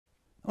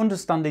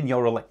Understanding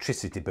your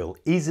electricity bill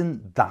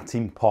isn't that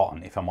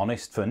important, if I'm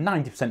honest, for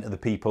 90% of the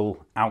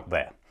people out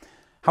there.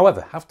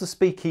 However, after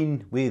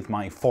speaking with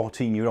my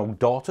 14-year-old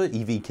daughter,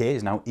 EVK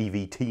is now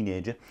EV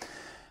teenager,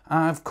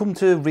 I've come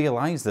to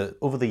realise that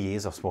over the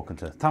years I've spoken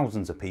to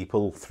thousands of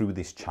people through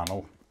this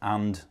channel,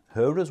 and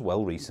her as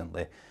well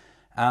recently,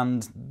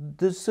 and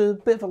there's a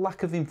bit of a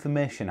lack of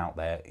information out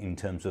there in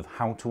terms of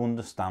how to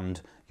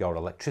understand your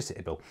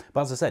electricity bill.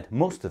 But as I said,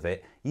 most of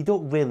it you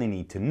don't really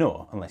need to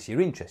know unless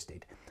you're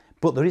interested.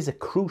 But there is a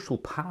crucial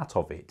part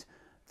of it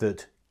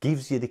that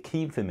gives you the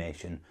key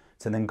information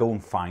to then go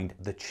and find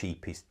the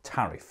cheapest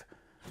tariff.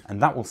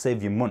 And that will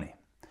save you money.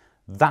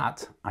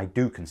 That I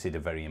do consider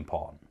very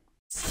important.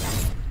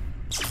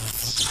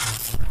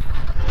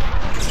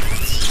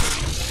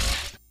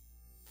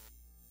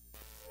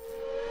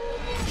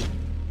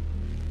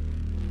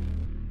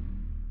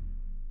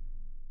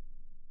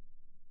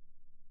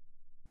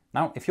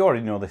 Now, if you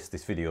already know this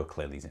video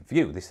clearly isn't for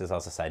you. This is,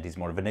 as I said, is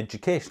more of an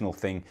educational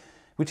thing,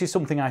 which is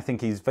something I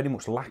think is very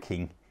much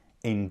lacking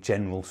in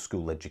general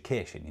school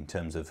education in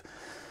terms of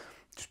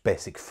just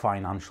basic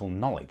financial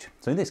knowledge.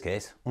 So in this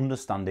case,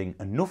 understanding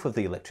enough of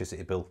the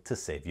electricity bill to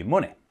save you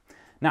money.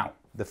 Now,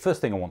 the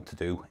first thing I want to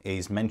do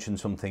is mention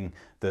something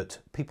that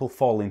people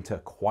fall into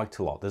quite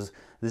a lot.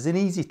 There's an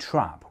easy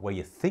trap where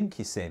you think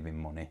you're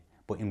saving money,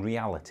 but in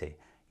reality,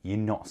 you're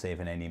not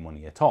saving any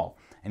money at all.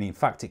 And in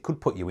fact, it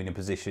could put you in a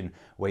position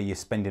where you're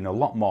spending a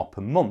lot more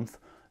per month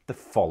the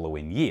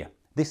following year.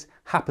 This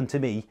happened to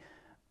me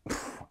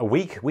a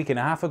week and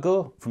a half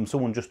ago from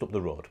someone just up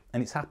the road.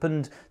 And it's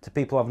happened to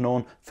people I've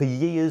known for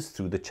years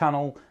through the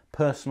channel,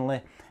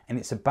 personally. And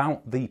it's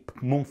about the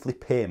monthly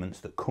payments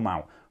that come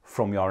out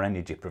from your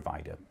energy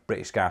provider,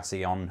 British Gas,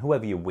 Eon,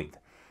 whoever you're with.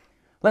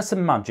 Let's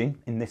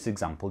imagine, in this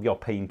example, you're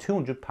paying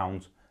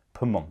 £200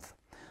 per month.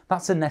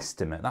 That's an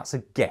estimate, that's a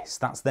guess.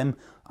 That's them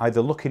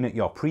either looking at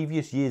your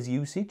previous year's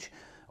usage,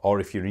 or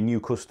if you're a new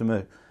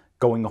customer,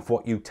 going off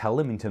what you tell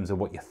them in terms of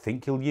what you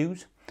think you'll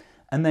use,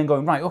 and then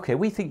going, right, okay,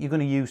 we think you're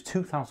going to use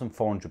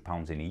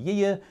 £2,400 in a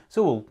year,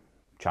 so we'll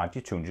charge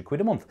you £200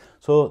 a month.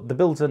 So the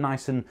bills are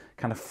nice and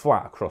kind of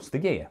flat across the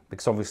year,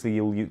 because obviously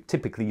you'll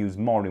typically use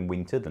more in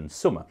winter than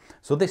summer.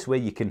 So this way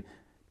you can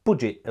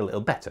budget a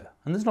little better.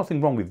 And there's nothing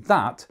wrong with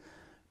that,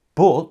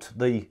 but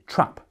the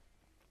trap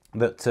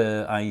that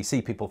I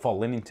see people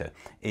falling into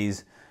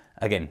is,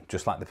 again,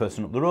 just like the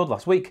person up the road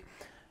last week,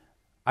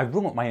 I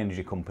rung up my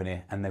energy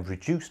company and they've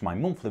reduced my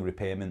monthly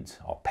repayments,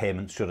 or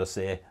payments should I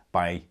say,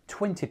 by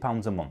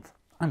 £20 a month.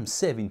 I'm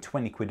saving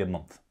 £20 a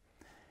month.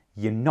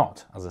 You're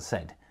not, as I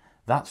said.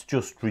 That's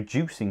just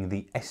reducing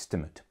the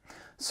estimate.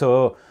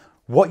 So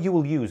what you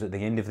will use at the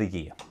end of the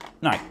year.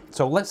 Right,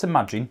 so let's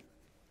imagine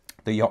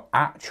that your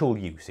actual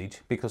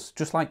usage, because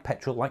just like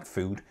petrol, like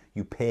food,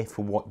 you pay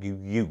for what you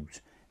use.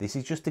 This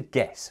is just a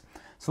guess.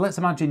 So let's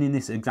imagine in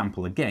this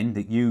example again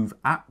that you've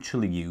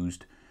actually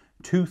used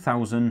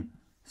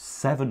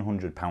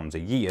 £2,700 a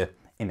year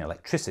in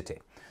electricity.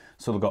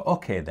 So they'll go,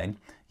 okay then,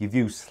 you've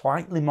used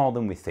slightly more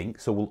than we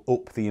think, so we'll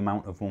up the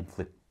amount of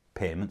monthly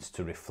payments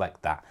to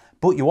reflect that.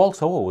 But you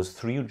also owe us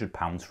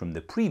 £300 from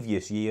the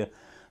previous year,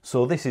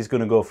 so this is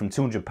going to go from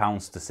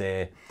 £200 to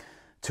say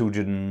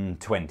 £220,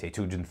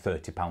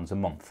 £230 a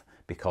month,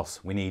 because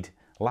we need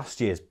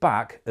last year's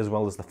back as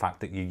well as the fact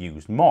that you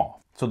used more.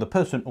 So the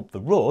person up the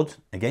road,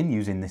 again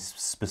using this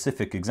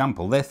specific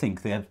example, they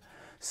think they've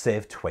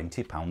saved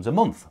 £20 a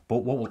month. But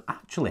what will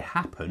actually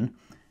happen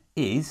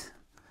is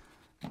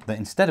that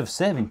instead of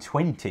saving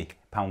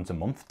 £20 a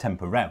month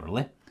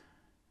temporarily,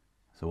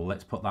 so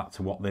let's put that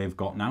to what they've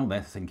got now,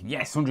 they're thinking,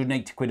 yes,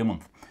 £180 a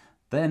month.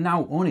 They're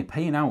now only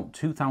paying out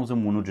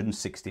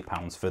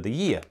 £2,160 for the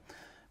year,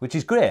 which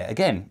is great.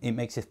 Again, it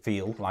makes you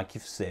feel like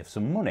you've saved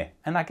some money.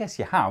 And I guess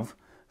you have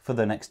for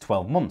the next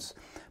 12 months.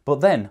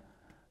 But then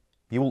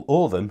you will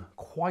owe them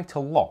quite a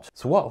lot.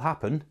 So what will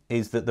happen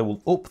is that they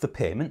will up the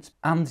payments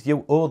and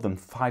you owe them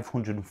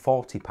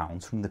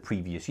 £540 from the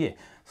previous year.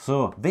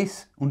 So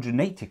this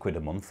 £180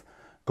 a month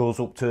goes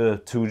up to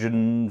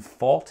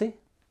 240,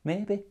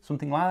 maybe,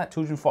 something like that,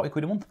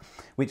 £240 a month,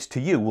 which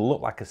to you will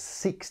look like a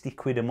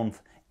 £60 a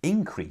month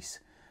increase,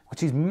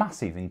 which is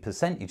massive in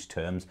percentage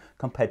terms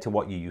compared to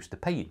what you used to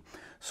paying.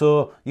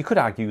 So you could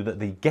argue that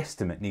the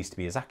guesstimate needs to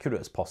be as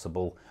accurate as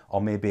possible, or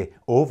maybe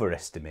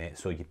overestimate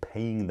so you're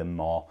paying them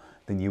more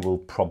than you will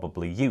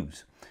probably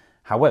use.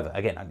 However,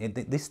 again,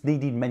 this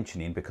needed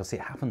mentioning because it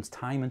happens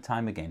time and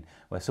time again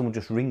where someone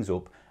just rings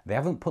up, they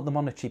haven't put them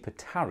on a cheaper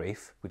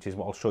tariff, which is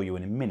what I'll show you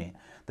in a minute.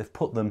 They've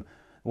put them,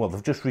 well,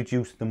 they've just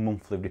reduced the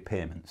monthly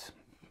repayments,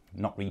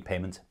 not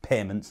repayments,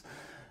 payments.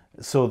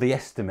 So the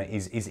estimate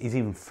is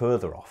even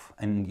further off,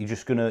 and you're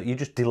just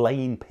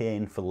delaying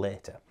paying for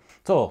later.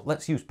 So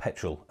let's use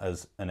petrol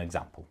as an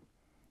example.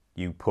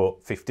 You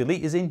put 50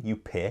 litres in, you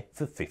pay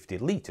for 50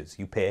 litres.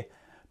 You pay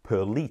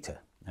per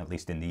litre, at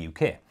least in the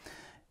UK.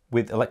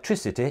 With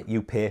electricity,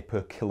 you pay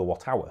per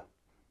kilowatt hour.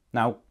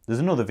 Now, there's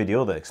another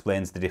video that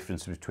explains the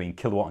difference between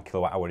kilowatt and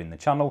kilowatt hour in the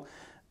channel,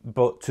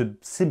 but to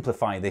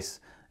simplify this,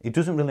 it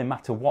doesn't really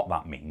matter what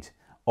that means.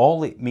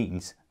 All it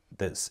means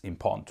that's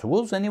important to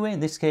us anyway, in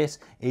this case,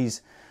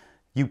 is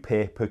you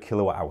pay per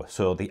kilowatt hour.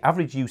 So the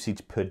average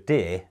usage per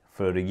day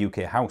for a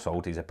UK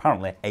household is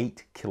apparently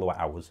 8 kilowatt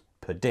hours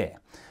per day.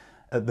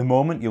 At the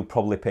moment, you'll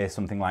probably pay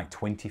something like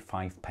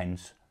 25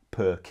 pence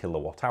per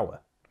kilowatt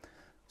hour.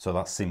 So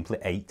that's simply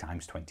 8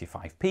 times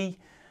 25p,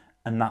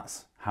 and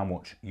that's how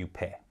much you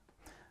pay.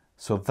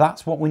 So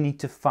that's what we need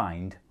to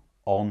find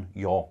on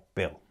your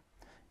bill.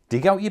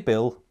 Dig out your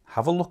bill,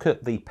 have a look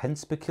at the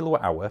pence per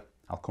kilowatt hour,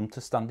 I'll come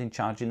to standing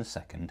charge in a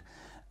second,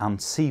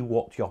 and see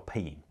what you're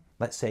paying.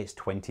 Let's say it's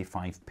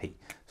 25p.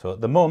 So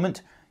at the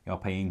moment, you're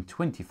paying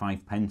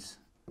 25 pence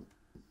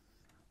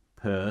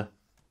per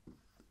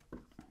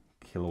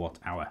kilowatt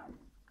hour.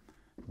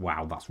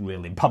 Wow, that's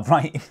really bad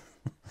writing.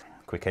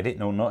 Quick edit,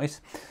 no notice.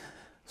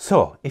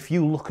 So if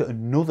you look at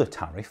another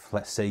tariff,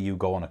 let's say you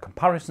go on a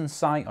comparison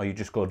site or you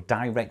just go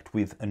direct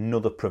with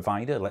another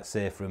provider, let's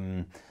say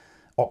from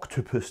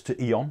Octopus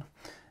to Eon,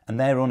 and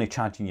they're only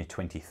charging you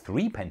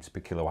 23 pence per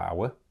kilowatt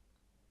hour,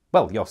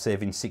 well, you're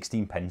saving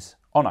 16 pence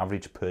on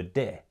average per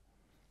day,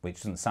 which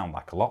doesn't sound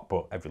like a lot,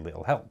 but every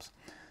little helps.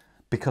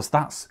 Because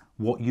that's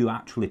what you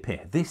actually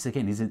pay. This,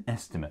 again, is an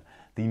estimate.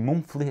 The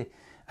monthly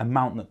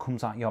amount that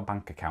comes out of your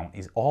bank account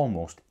is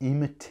almost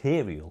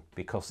immaterial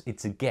because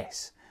it's a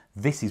guess.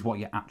 This is what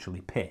you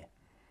actually pay.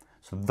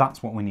 So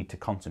that's what we need to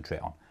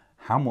concentrate on.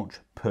 How much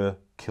per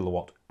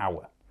kilowatt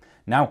hour?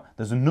 Now,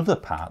 there's another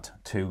part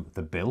to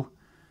the bill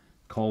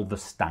called the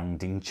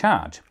standing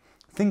charge.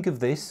 Think of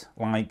this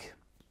like,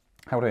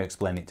 how do I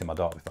explain it to my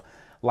daughter before?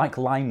 Like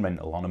line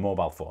rental on a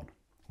mobile phone.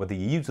 Whether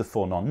you use the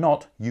phone or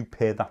not, you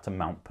pay that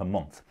amount per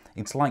month.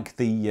 It's like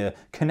the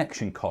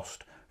connection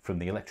cost from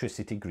the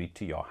electricity grid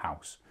to your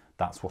house.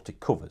 That's what it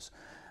covers.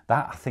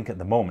 That, I think at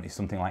the moment, is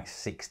something like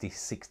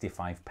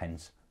 65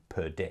 pence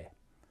per day.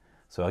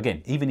 So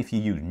again, even if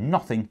you use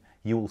nothing,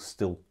 you will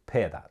still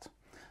pay that.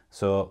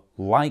 So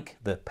like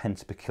the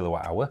pence per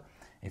kilowatt hour,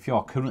 if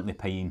you're currently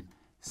paying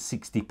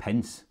 60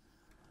 pence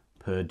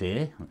per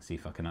day, let's see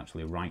if I can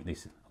actually write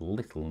this a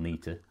little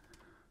neater.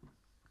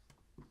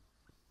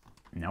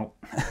 No.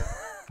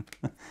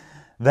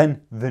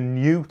 Then the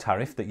new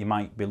tariff that you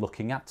might be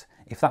looking at,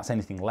 if that's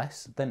anything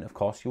less, then of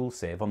course you will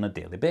save on a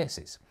daily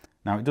basis.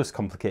 Now it does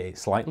complicate it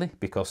slightly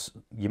because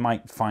you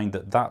might find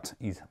that that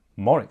is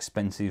more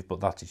expensive, but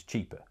that is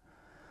cheaper.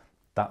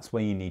 That's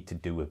where you need to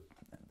do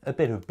a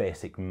bit of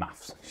basic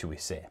maths, shall we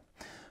say.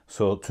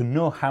 So to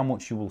know how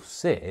much you will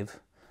save,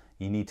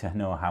 you need to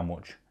know how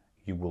much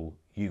you will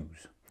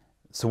use.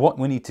 So what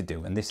we need to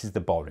do, and this is the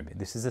boring bit,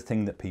 this is the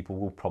thing that people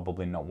will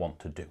probably not want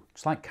to do.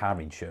 It's like car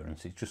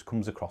insurance, it just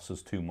comes across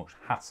as too much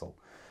hassle.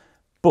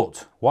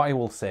 But what I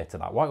will say to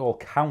that, what I will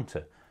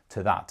counter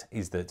to that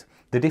is that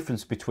the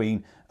difference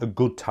between a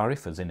good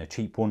tariff, as in a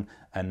cheap one,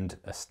 and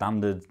a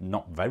standard,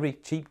 not very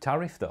cheap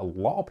tariff that a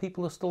lot of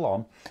people are still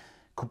on,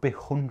 could be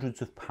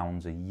hundreds of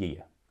pounds a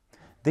year.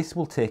 This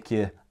will take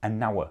you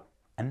an hour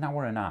and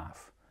a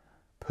half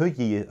per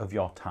year of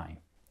your time.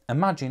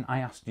 Imagine I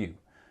asked you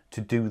to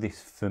do this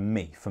for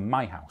me, for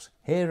my house.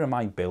 Here are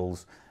my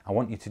bills. I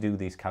want you to do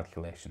these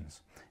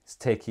calculations. It's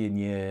taking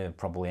you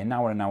probably an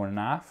hour and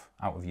a half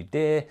out of your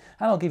day,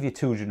 and I'll give you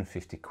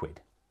 250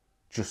 quid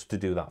just to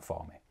do that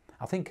for me.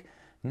 I think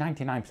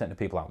 99% of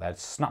people out there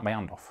snap my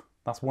hand off.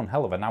 That's one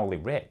hell of an hourly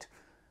rate.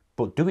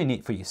 But doing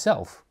it for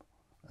yourself,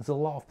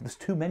 there's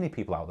too many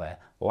people out there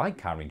like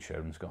car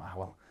insurance going, oh,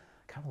 well,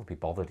 I can't really be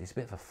bothered. It's a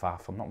bit of a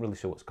faff. I'm not really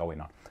sure what's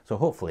going on. So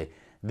hopefully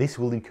this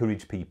will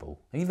encourage people,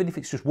 even if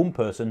it's just one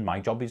person, my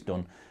job is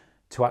done,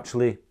 to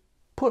actually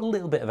put a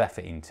little bit of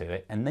effort into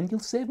it, and then you'll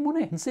save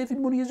money. And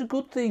saving money is a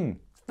good thing.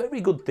 It's a very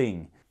good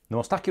thing. The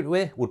most accurate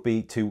way would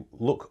be to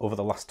look over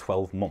the last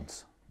 12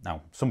 months.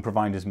 Now, some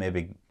providers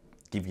maybe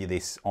give you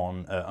this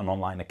on an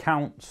online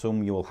account.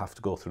 Some you will have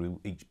to go through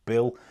each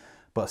bill.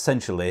 But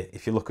essentially,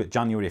 if you look at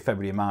January,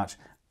 February, March,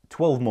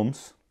 12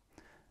 months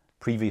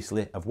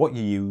previously of what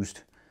you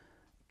used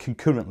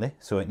concurrently.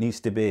 So it needs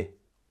to be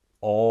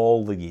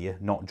all the year,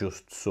 not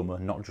just summer,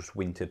 not just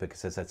winter,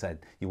 because as I said,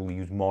 you will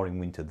use more in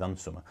winter than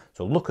summer.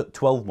 So look at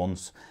 12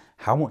 months,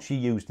 how much you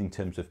used in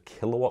terms of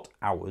kilowatt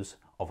hours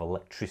of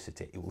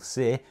electricity. It will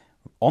say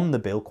on the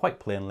bill quite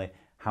plainly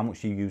how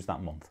much you use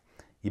that month.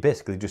 You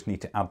basically just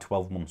need to add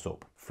 12 months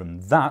up. From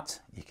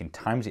that, you can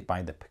times it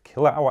by the per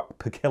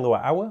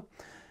kilowatt hour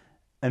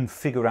and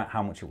figure out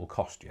how much it will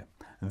cost you.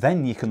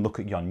 Then you can look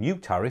at your new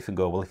tariff and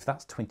go, well, if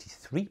that's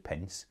 23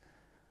 pence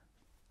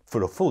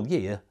for a full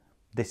year,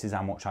 this is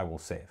how much I will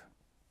save.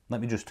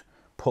 Let me just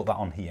put that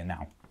on here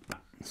now.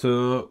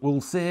 So we'll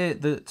say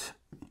that,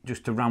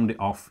 just to round it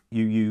off,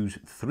 you use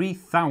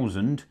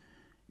 3,000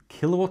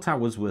 kilowatt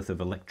hours worth of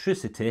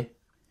electricity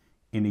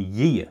in a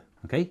year,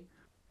 okay?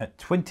 At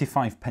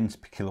 25 pence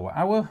per kilowatt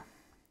hour,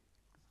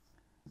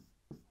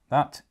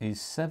 that is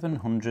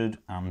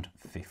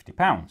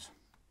 £750.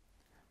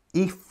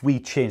 If we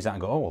change that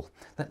and go, oh, well,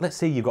 let's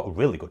say you've got a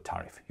really good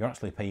tariff. You're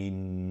actually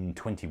paying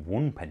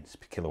 21 pence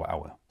per kilowatt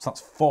hour. So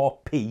that's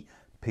 4p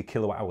per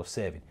kilowatt hour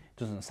saving. It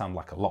doesn't sound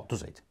like a lot,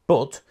 does it?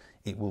 But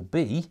it will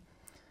be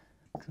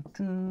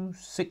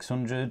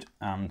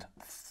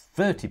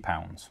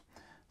 £630.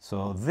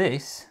 So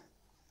this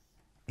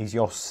is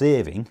your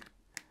saving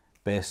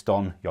based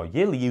on your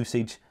yearly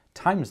usage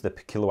times the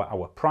per kilowatt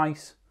hour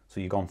price. So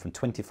you've gone from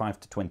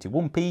 25 to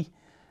 21p,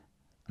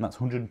 and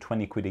that's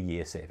 120 quid a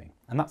year saving.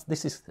 And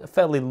this is a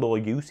fairly low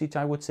usage,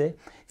 I would say.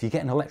 If you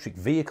get an electric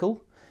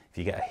vehicle, if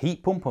you get a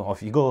heat pump, or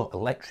if you go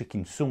electric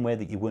in some way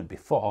that you weren't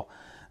before,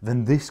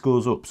 then this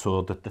goes up,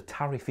 so that the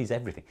tariff is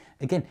everything.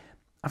 Again,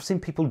 I've seen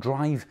people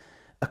drive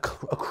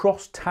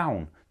across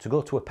town to go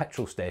to a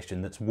petrol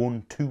station that's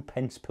 1-2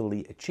 pence per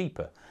litre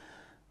cheaper.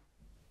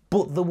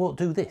 But they won't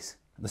do this.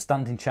 The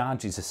standing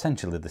charge is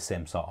essentially the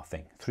same sort of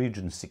thing.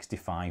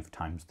 365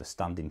 times the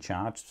standing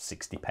charge,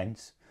 60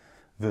 pence,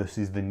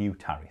 versus the new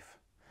tariff.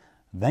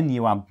 Then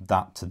you add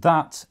that to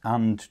that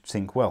and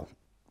think, well,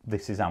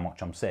 this is how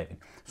much I'm saving.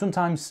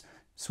 Sometimes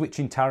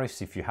switching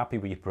tariffs, if you're happy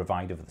with your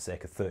provider for the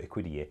sake of 30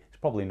 quid a year, it's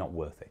probably not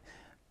worth it.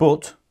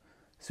 But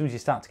as soon as you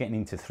start getting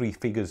into 3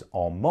 figures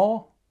or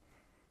more,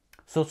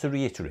 so to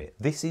reiterate,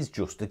 this is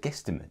just a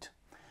guesstimate.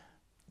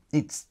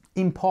 It's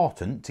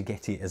important to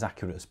get it as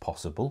accurate as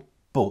possible,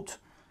 but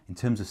in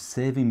terms of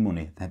saving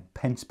money, then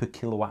pence per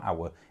kilowatt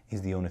hour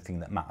is the only thing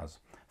that matters.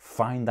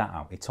 Find that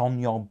out. It's on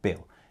your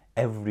bill,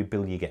 every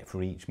bill you get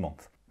for each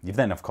month. You've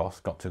then, of course,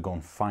 got to go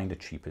and find a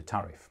cheaper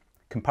tariff.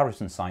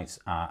 Comparison sites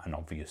are an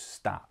obvious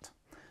start.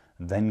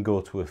 Then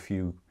go to a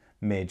few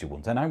major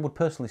ones. And I would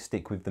personally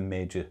stick with the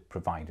major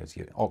providers,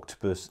 your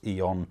Octopus,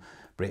 Eon,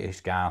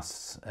 British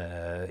Gas,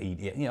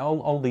 you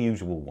know, all the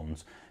usual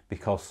ones,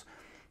 because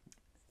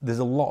there's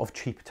a lot of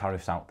cheaper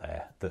tariffs out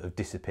there that have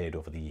disappeared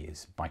over the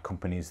years by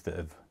companies that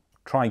have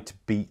tried to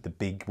beat the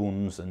big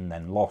ones and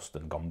then lost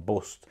and gone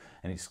bust,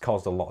 and it's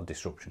caused a lot of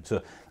disruption.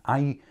 So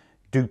I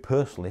do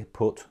personally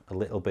put a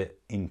little bit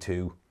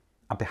into,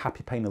 I'd be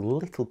happy paying a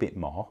little bit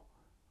more,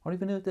 or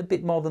even a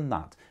bit more than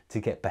that, to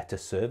get better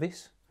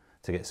service,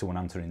 to get someone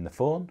answering the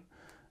phone,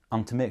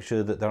 and to make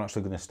sure that they're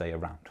actually going to stay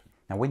around.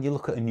 Now, when you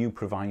look at a new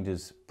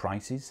provider's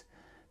prices,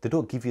 they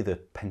don't give you the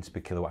pence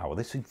per kilowatt hour.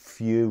 This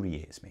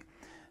infuriates me.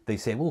 They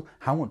say, well,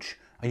 how much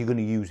are you going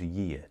to use a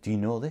year? Do you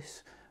know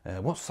this?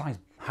 What size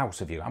house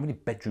have you got? How many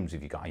bedrooms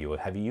have you got? Are you a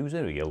heavy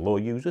user? Are you a low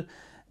user?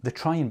 They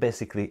try and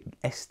basically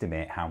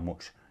estimate how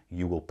much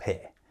you will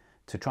pay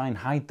to try and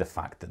hide the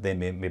fact that they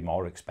may be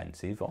more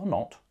expensive or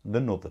not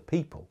than other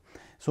people.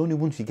 It's only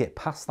once you get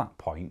past that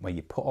point where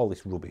you put all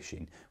this rubbish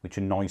in, which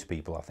annoys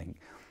people, I think,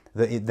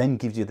 that it then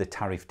gives you the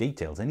tariff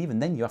details. And even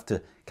then you have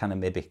to kind of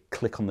maybe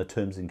click on the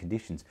terms and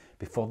conditions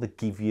before they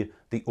give you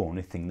the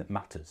only thing that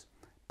matters.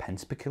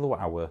 Pence per kilowatt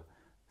hour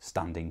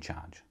standing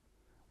charge.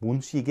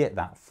 Once you get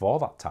that for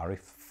that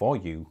tariff for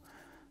you,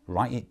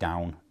 write it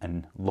down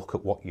and look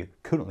at what you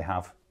currently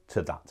have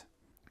to that.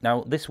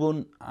 Now, this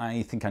one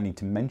I think I need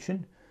to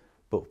mention,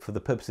 but for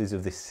the purposes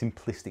of this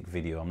simplistic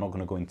video, I'm not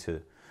going to go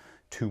into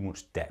too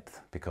much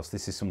depth, because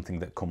this is something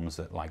that comes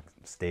at like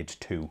stage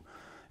 2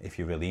 if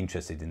you're really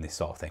interested in this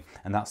sort of thing.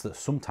 And that's that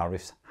some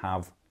tariffs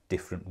have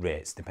different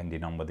rates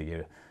depending on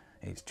whether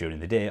it's during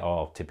the day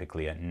or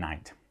typically at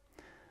night.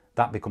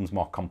 That becomes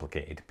more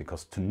complicated,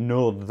 because to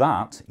know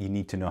that, you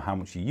need to know how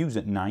much you use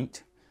at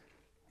night.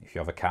 If you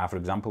have a car, for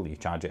example, you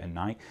charge it at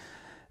night,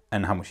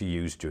 and how much you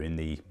use during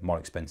the more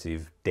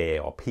expensive day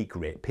or peak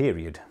rate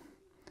period.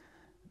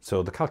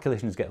 So the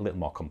calculations get a little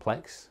more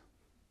complex,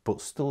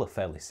 but still are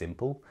fairly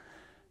simple.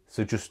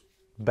 So just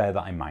bear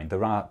that in mind.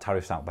 There are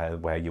tariffs out there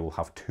where you will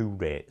have 2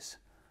 rates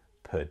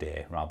per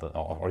day, rather,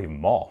 or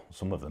even more,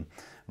 some of them,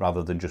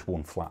 rather than just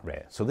one flat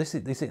rate. So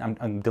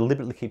I'm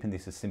deliberately keeping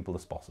this as simple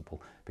as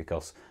possible,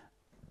 because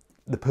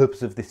the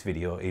purpose of this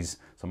video is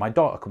so my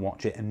daughter can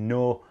watch it and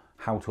know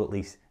how to at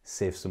least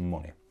save some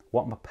money.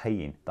 What am I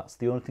paying? That's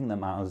the only thing that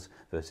matters,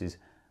 versus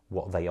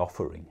what they're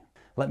offering.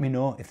 Let me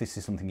know if this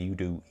is something you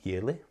do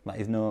yearly. Let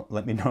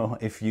me know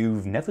if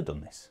you've never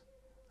done this.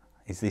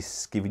 Is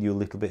this giving you a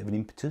little bit of an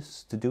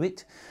impetus to do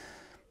it?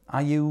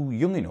 Are you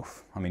young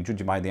enough? I mean,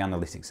 judging by the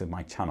analytics of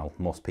my channel,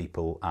 most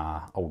people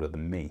are older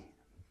than me.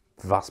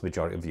 The vast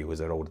majority of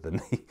viewers are older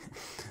than me.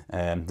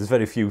 There's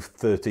very few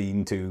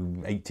 13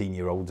 to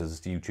 18-year-olds,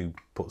 as YouTube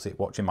puts it,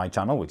 watching my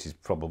channel, which is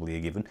probably a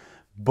given.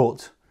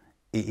 But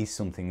it is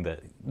something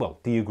that, well,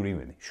 do you agree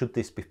with me? Should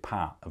this be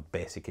part of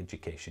basic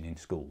education in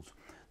schools?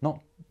 Not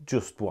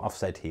just what I've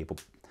said here,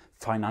 but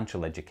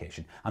financial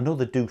education. I know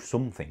they do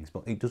some things,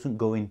 but it doesn't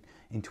go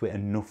into it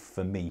enough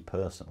for me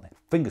personally.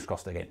 Fingers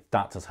crossed again,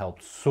 that has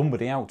helped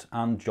somebody out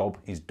and job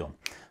is done.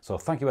 So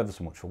thank you ever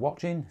so much for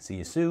watching. See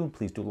you soon.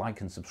 Please do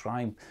like and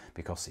subscribe,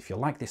 because if you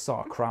like this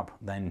sort of crap,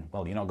 then,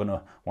 well, you're not going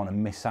to want to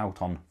miss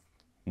out on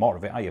more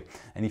of it, are you?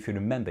 And if you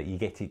remember, you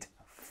get it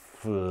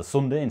for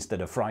Sunday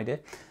instead of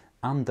Friday.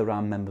 And there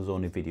are members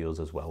only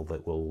videos as well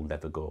that will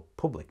never go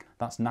public.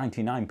 That's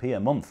 99p a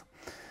month.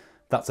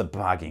 That's a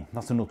bargain.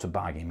 That's an utter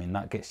bargain. I mean,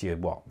 that gets you,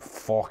 what,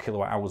 4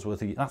 kilowatt hours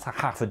worth of, that's a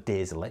half a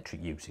day's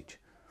electric usage.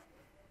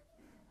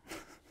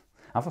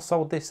 Have I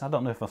sold this? I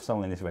don't know if I'm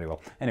selling this very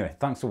well. Anyway,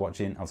 thanks for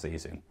watching. I'll see you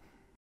soon.